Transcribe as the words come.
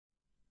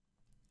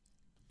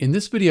In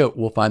this video,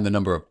 we'll find the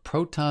number of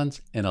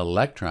protons and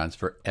electrons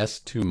for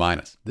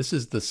S2-. This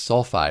is the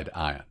sulfide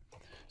ion.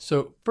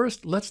 So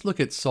first, let's look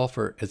at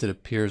sulfur as it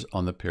appears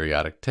on the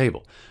periodic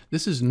table.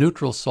 This is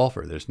neutral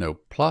sulfur. There's no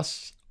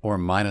plus or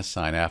minus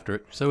sign after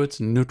it, so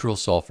it's neutral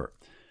sulfur.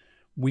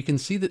 We can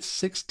see that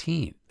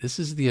 16, this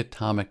is the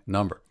atomic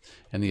number.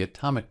 And the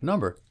atomic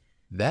number,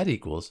 that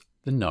equals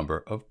the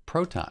number of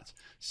protons.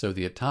 So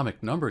the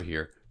atomic number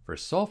here for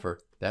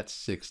sulfur, that's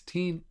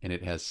 16, and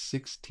it has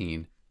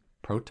 16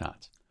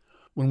 protons.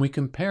 When we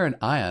compare an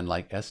ion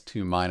like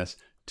S2-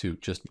 to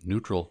just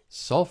neutral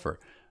sulfur,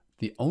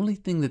 the only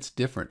thing that's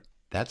different,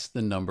 that's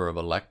the number of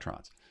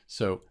electrons.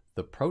 So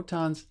the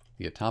protons,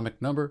 the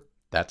atomic number,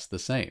 that's the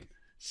same,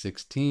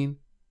 16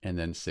 and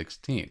then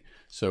 16.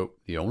 So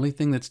the only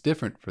thing that's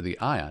different for the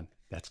ion,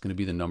 that's going to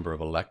be the number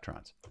of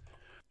electrons.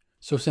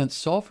 So since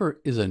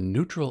sulfur is a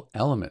neutral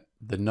element,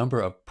 the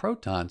number of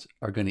protons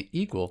are going to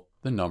equal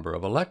the number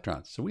of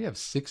electrons. So we have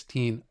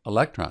 16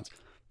 electrons.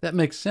 That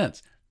makes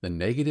sense. The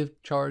negative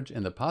charge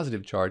and the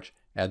positive charge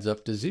adds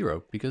up to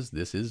 0 because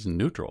this is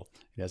neutral.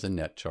 It has a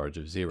net charge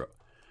of 0.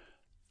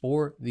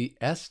 For the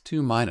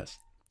S2-,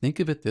 think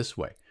of it this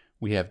way.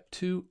 We have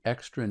 2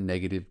 extra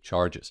negative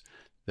charges.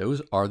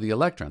 Those are the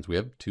electrons. We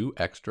have 2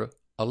 extra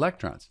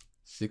electrons.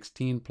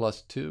 16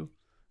 plus 2,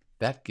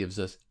 that gives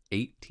us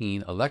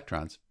 18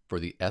 electrons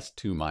for the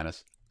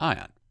S2-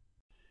 ion.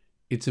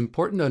 It's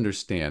important to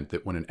understand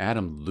that when an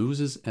atom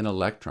loses an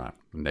electron,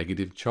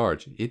 negative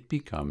charge, it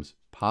becomes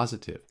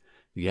positive.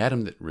 The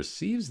atom that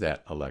receives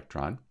that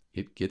electron,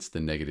 it gets the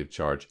negative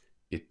charge,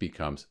 it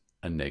becomes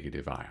a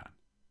negative ion.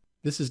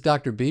 This is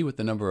Dr. B with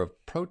the number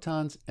of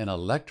protons and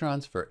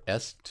electrons for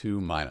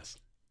S2-.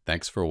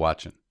 Thanks for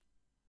watching.